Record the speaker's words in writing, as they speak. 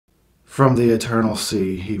From the eternal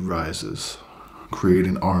sea he rises,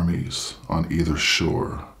 creating armies on either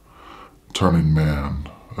shore, turning man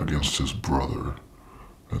against his brother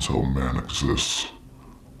until man exists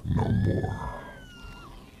no more.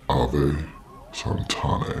 Ave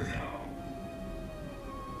Santane.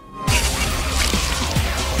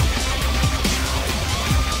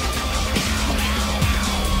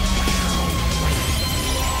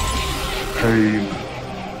 Pain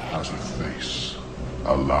has a face.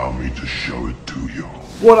 Allow me to show it to you.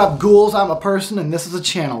 What up, ghouls? I'm a person, and this is a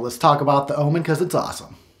channel. Let's talk about the Omen because it's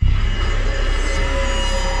awesome.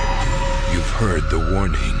 You've heard the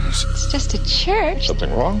warnings. It's just a church.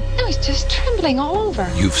 Something wrong? No, he's just trembling all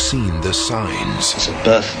over. You've seen the signs. It's a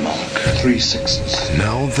birthmark. 3 6s.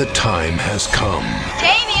 Now the time has come.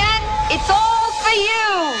 Damien, it's all for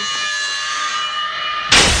you.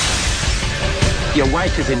 Your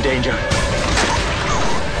wife is in danger.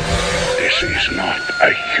 This is not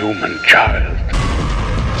a human child.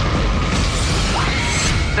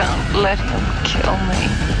 Don't let him kill me.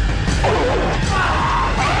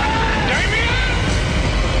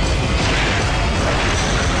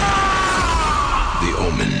 The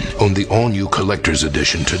Omen, on the all-new Collector's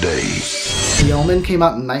Edition today. The Omen came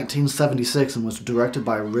out in 1976 and was directed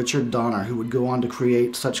by Richard Donner, who would go on to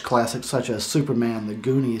create such classics such as Superman, The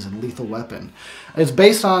Goonies, and Lethal Weapon. It's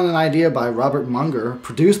based on an idea by Robert Munger,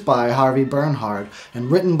 produced by Harvey Bernhard,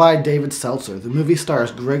 and written by David Seltzer. The movie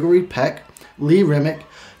stars Gregory Peck, Lee Remick,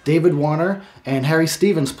 David Warner, and Harry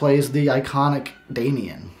Stevens plays the iconic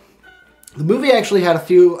Damien. The movie actually had a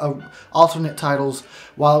few alternate titles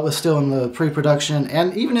while it was still in the pre-production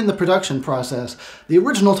and even in the production process. The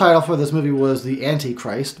original title for this movie was The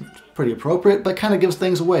Antichrist. Pretty appropriate, but kind of gives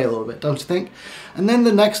things away a little bit, don't you think? And then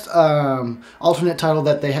the next alternate title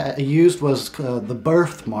that they used was The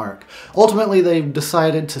Birthmark. Ultimately, they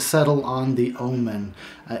decided to settle on The Omen.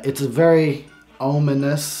 It's a very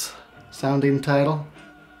ominous sounding title.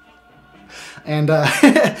 And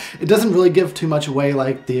it doesn't really give too much away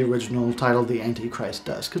like the original title, The Antichrist,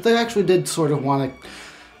 does. Because they actually did sort of want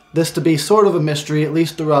this to be sort of a mystery, at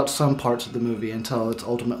least throughout some parts of the movie, until it's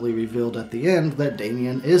ultimately revealed at the end that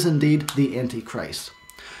Damien is indeed the Antichrist.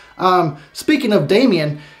 Speaking of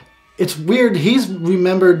Damien, it's weird, he's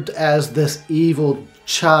remembered as this evil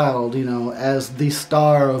child, you know, as the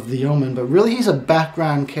star of The Omen, but really he's a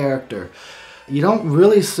background character. You don't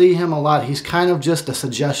really see him a lot. He's kind of just a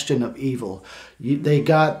suggestion of evil. They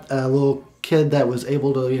got a little kid that was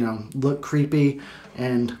able to, you know, look creepy,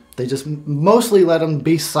 and they just mostly let him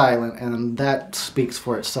be silent, and that speaks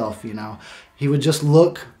for itself, you know. He would just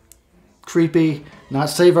look creepy, not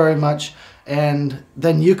say very much, and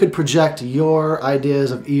then you could project your ideas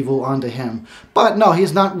of evil onto him. But no,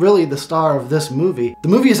 he's not really the star of this movie. The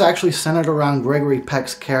movie is actually centered around Gregory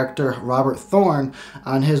Peck's character, Robert Thorne,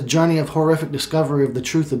 on his journey of horrific discovery of the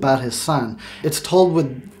truth about his son. It's told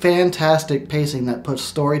with fantastic pacing that puts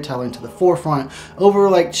storytelling to the forefront over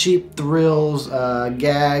like cheap thrills,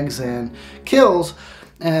 gags, and kills.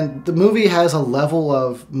 And the movie has a level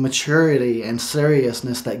of maturity and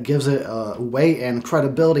seriousness that gives it weight and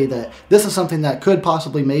credibility that this is something that could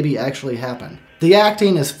possibly maybe actually happen. The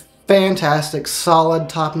acting is fantastic, solid,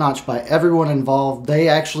 top-notch by everyone involved. They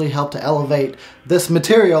actually helped to elevate this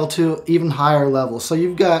material to even higher levels. So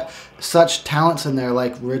you've got such talents in there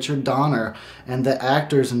like Richard Donner and the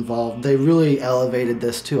actors involved. They really elevated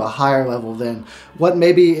this to a higher level than what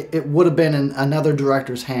maybe it would have been in another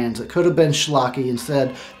director's hands. It could have been schlocky.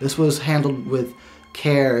 Instead, this was handled with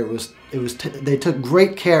care. They took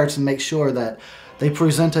great care to make sure that they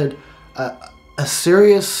presented a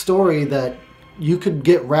serious story that you could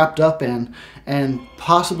get wrapped up in and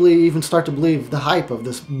possibly even start to believe the hype of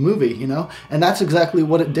this movie, you know? And that's exactly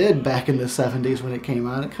what it did back in the 70s when it came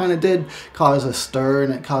out. It kind of did cause a stir,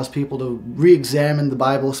 and it caused people to re-examine the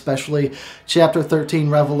Bible, especially chapter 13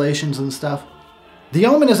 Revelations and stuff. The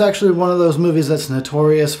Omen is actually one of those movies that's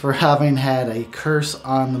notorious for having had a curse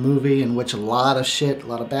on the movie in which a lot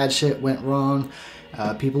of bad shit went wrong.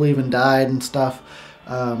 People even died and stuff.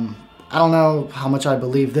 I don't know how much I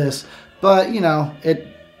believe this, but, you know,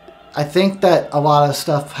 I think that a lot of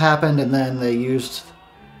stuff happened, and then they used,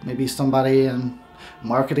 maybe somebody in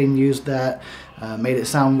marketing used that, made it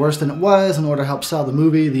sound worse than it was in order to help sell the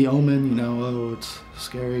movie. The Omen, you know, oh, it's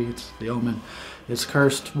scary, it's The Omen, it's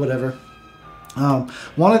cursed, whatever.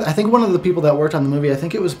 I think one of the people that worked on the movie, I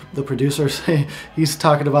think it was the producers, he's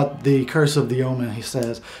talking about the curse of The Omen. He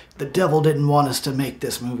says, the devil didn't want us to make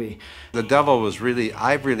this movie. The devil was really,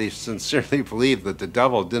 I really sincerely believe that the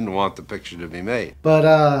devil didn't want the picture to be made. But,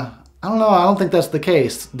 I don't know, I don't think that's the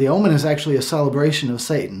case. The Omen is actually a celebration of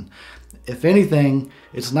Satan. If anything,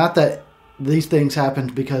 it's not that these things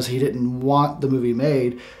happened because he didn't want the movie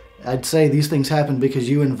made. I'd say these things happened because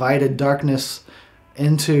you invited darkness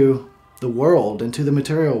into the world, into the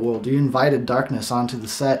material world. You invited darkness onto the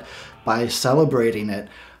set by celebrating it.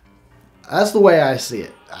 That's the way I see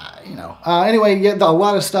it. Anyway, yeah, a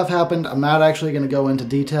lot of stuff happened. I'm not actually going to go into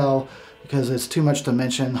detail because it's too much to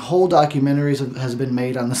mention. Whole documentaries has been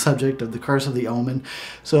made on the subject of the Curse of the Omen.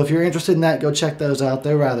 So if you're interested in that, go check those out.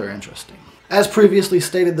 They're rather interesting. As previously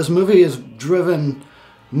stated, this movie is driven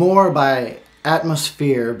more by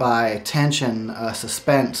atmosphere, by tension,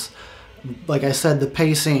 suspense. Like I said, the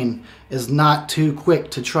pacing is not too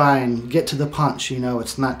quick to try and get to the punch.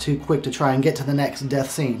 It's not too quick to try and get to the next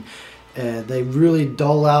death scene. They really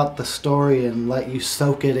dole out the story and let you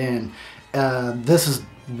soak it in. This is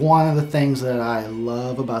one of the things that I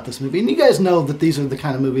love about this movie. And you guys know that these are the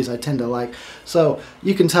kind of movies I tend to like. So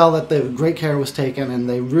you can tell that great care was taken, and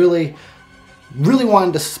they really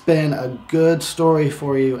wanted to spin a good story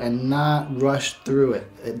for you and not rush through it.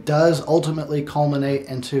 It does ultimately culminate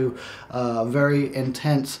into a very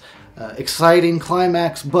intense, exciting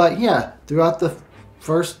climax. But yeah, throughout the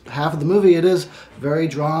first half of the movie, it is very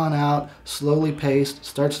drawn out, slowly paced,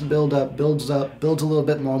 starts to build up, builds a little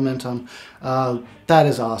bit momentum. That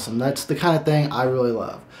is awesome. That's the kind of thing I really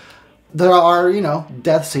love. There are,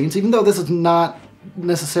 death scenes, even though this is not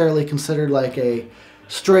necessarily considered like a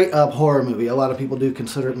straight up horror movie. A lot of people do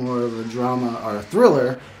consider it more of a drama or a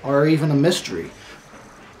thriller or even a mystery.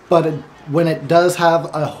 But when it does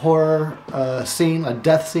have a horror scene, a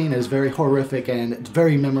death scene, is very horrific and it's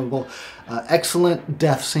very memorable. Excellent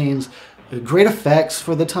death scenes, great effects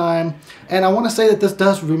for the time. And I want to say that this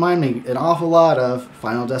does remind me an awful lot of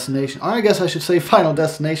Final Destination. Or I guess I should say Final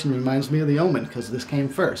Destination reminds me of The Omen, because this came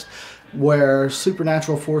first, where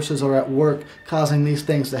supernatural forces are at work causing these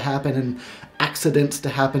things to happen and accidents to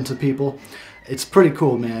happen to people. It's pretty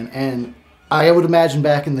cool, man. And I would imagine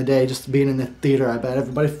back in the day, just being in the theater, I bet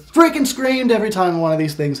everybody freaking screamed every time one of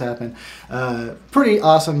these things happened. Pretty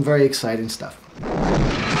awesome, very exciting stuff.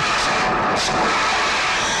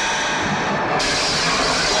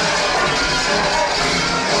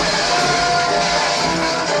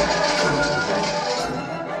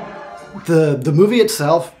 The movie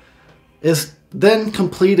itself is then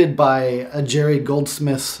completed by a Jerry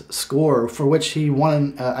Goldsmith's score, for which he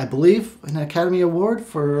won, I believe, an Academy Award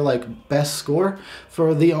for best score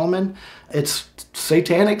for The Omen. It's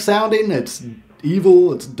satanic sounding, it's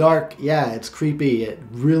evil, it's dark, yeah, it's creepy. It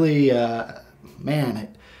really, it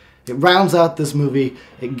rounds out this movie.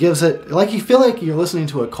 It gives it, you feel like you're listening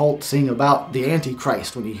to a cult sing about the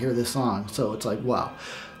Antichrist when you hear this song. So it's like, wow,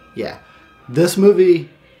 yeah, this movie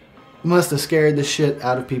must have scared the shit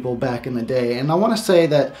out of people back in the day. And I want to say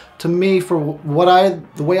that, to me, for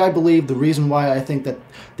the way I believe, the reason why I think that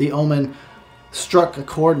The Omen struck a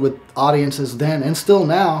chord with audiences then and still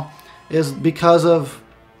now is because of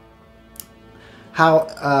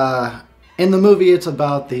how in the movie it's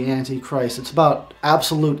about the Antichrist. It's about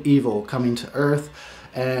absolute evil coming to Earth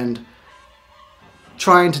and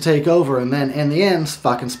trying to take over. And then in the end,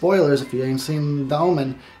 fucking spoilers if you ain't seen The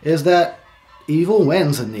Omen, is that evil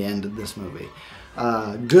wins in the end of this movie.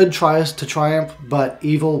 Good tries to triumph, but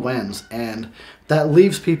evil wins. And that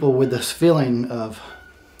leaves people with this feeling of,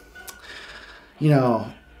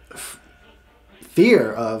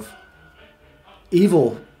 fear of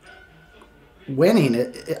evil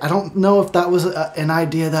winning. I don't know if that was an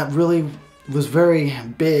idea that really was very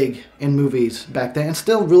big in movies back then, and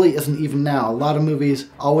still really isn't even now. A lot of movies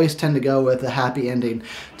always tend to go with a happy ending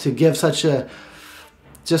to give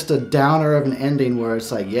just a downer of an ending where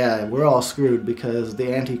it's like, yeah, we're all screwed because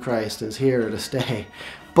the Antichrist is here to stay.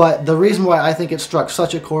 But the reason why I think it struck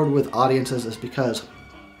such a chord with audiences is because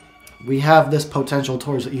we have this potential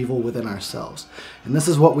towards evil within ourselves. And this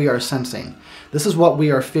is what we are sensing. This is what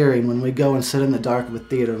we are fearing when we go and sit in the dark of a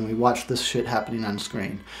theater and we watch this shit happening on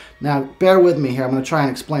screen. Now, bear with me here. I'm going to try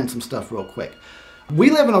and explain some stuff real quick. We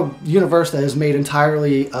live in a universe that is made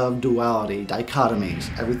entirely of duality, dichotomies.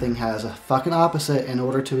 Everything has a fucking opposite in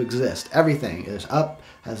order to exist. Everything is up,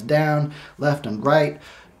 has down, left and right,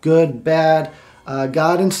 good, bad,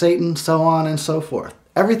 God and Satan, so on and so forth.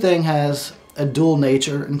 Everything has a dual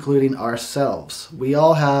nature, including ourselves. We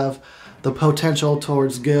all have the potential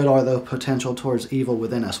towards good or the potential towards evil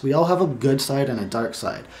within us. We all have a good side and a dark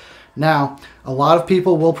side. Now, a lot of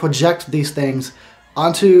people will project these things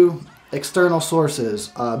onto external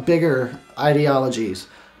sources, bigger ideologies.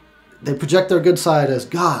 They project their good side as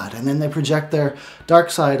God, and then they project their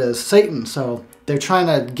dark side as Satan. So they're trying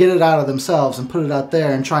to get it out of themselves and put it out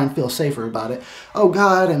there and try and feel safer about it. Oh,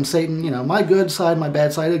 God and Satan, my good side, my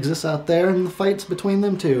bad side exists out there, and the fight's between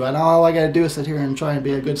them two. And all I gotta do is sit here and try and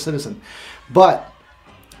be a good citizen. But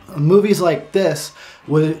movies like this,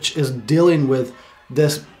 which is dealing with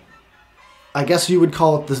this, I guess you would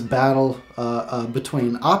call it this battle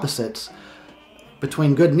between opposites,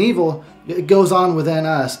 between good and evil, it goes on within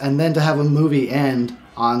us. And then to have a movie end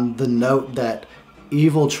on the note that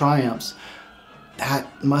evil triumphs,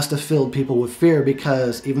 that must have filled people with fear,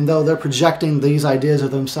 because even though they're projecting these ideas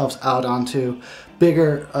of themselves out onto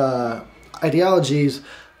bigger ideologies,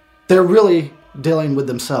 they're really dealing with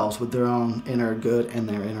themselves, with their own inner good and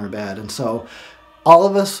their inner bad. And so all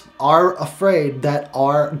of us are afraid that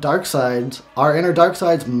our dark sides, our inner dark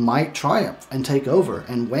sides, might triumph and take over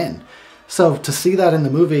and win. So to see that in the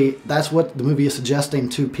movie, that's what the movie is suggesting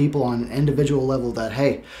to people on an individual level, that,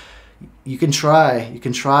 hey, you can try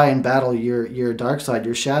and battle your dark side,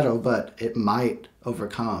 your shadow, but it might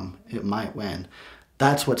overcome, it might win.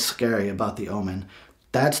 That's what's scary about The Omen.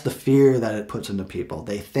 That's the fear that it puts into people.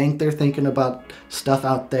 They think they're thinking about stuff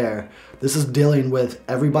out there. This is dealing with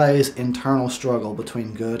everybody's internal struggle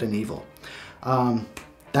between good and evil.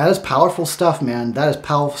 That is powerful stuff, man. That is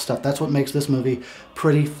powerful stuff. That's what makes this movie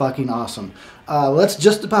pretty fucking awesome. Let's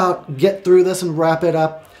just about get through this and wrap it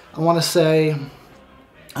up. I want to say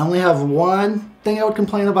I only have one thing I would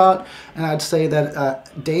complain about, and I'd say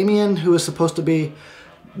that Damien, who is supposed to be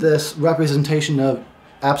this representation of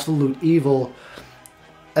absolute evil,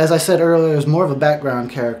 as I said earlier, is more of a background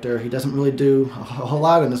character. He doesn't really do a whole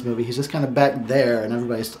lot in this movie. He's just kind of back there, and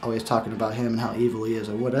everybody's always talking about him and how evil he is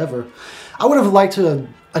or whatever. I would have liked a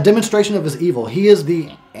demonstration of his evil. He is the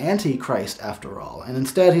Antichrist, after all, and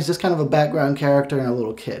instead he's just kind of a background character and a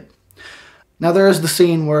little kid. Now there is the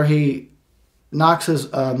scene where he knocks his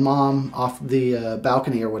mom off the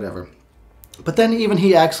balcony or whatever. But then even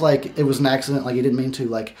he acts like it was an accident, like he didn't mean to,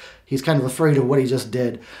 like he's kind of afraid of what he just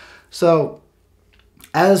did. So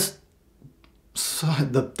as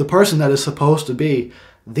the person that is supposed to be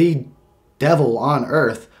the devil on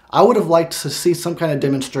earth, I would have liked to see some kind of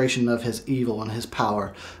demonstration of his evil and his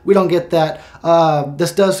power. We don't get that.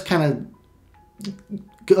 This does kind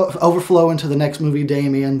of overflow into the next movie,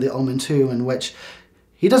 Damien, The Omen 2, in which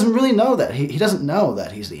he doesn't really know that. He doesn't know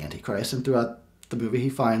that he's the Antichrist, and throughout the movie he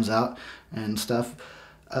finds out and stuff.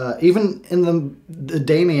 Even in the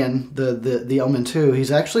Damien, the Omen 2,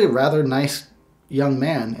 he's actually a rather nice young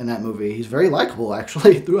man in that movie. He's very likable,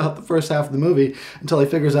 actually, throughout the first half of the movie, until he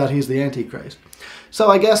figures out he's the Antichrist. So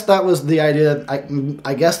I guess that was the idea.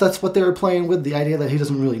 I guess that's what they were playing with, the idea that he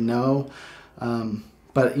doesn't really know.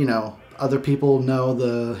 But, you know, other people know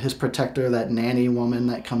his protector, that nanny woman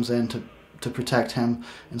that comes in to protect him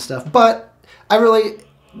and stuff. But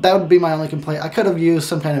that would be my only complaint. I could have used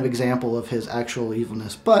some kind of example of his actual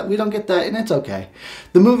evilness, but we don't get that, and it's okay.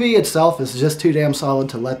 The movie itself is just too damn solid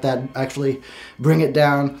to let that actually bring it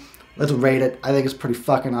down. Let's rate it. I think it's pretty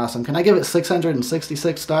fucking awesome. Can I give it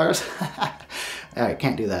 666 stars? I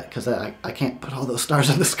can't do that because I can't put all those stars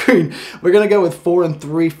on the screen. We're going to go with 4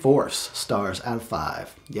 3/4 stars out of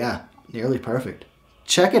 5. Yeah, nearly perfect.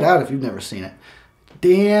 Check it out if you've never seen it.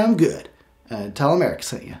 Damn good. Tell America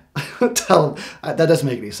sent you. Tell them. That doesn't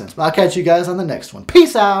make any sense. But I'll catch you guys on the next one.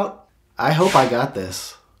 Peace out. I hope I got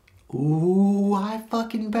this. Ooh, I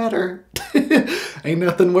fucking better. Ain't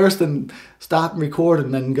nothing worse than stopping recording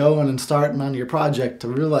and then going and starting on your project to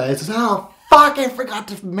realize, oh, fuck, I forgot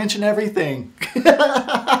to mention everything.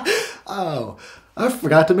 Oh, I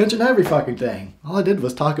forgot to mention every fucking thing. All I did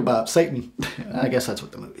was talk about Satan. I guess that's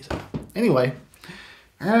what the movie's about. Anyway,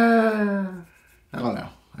 I don't know.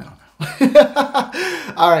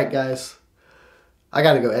 Alright, guys. I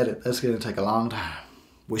gotta go edit. That's gonna take a long time.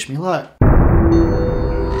 Wish me luck.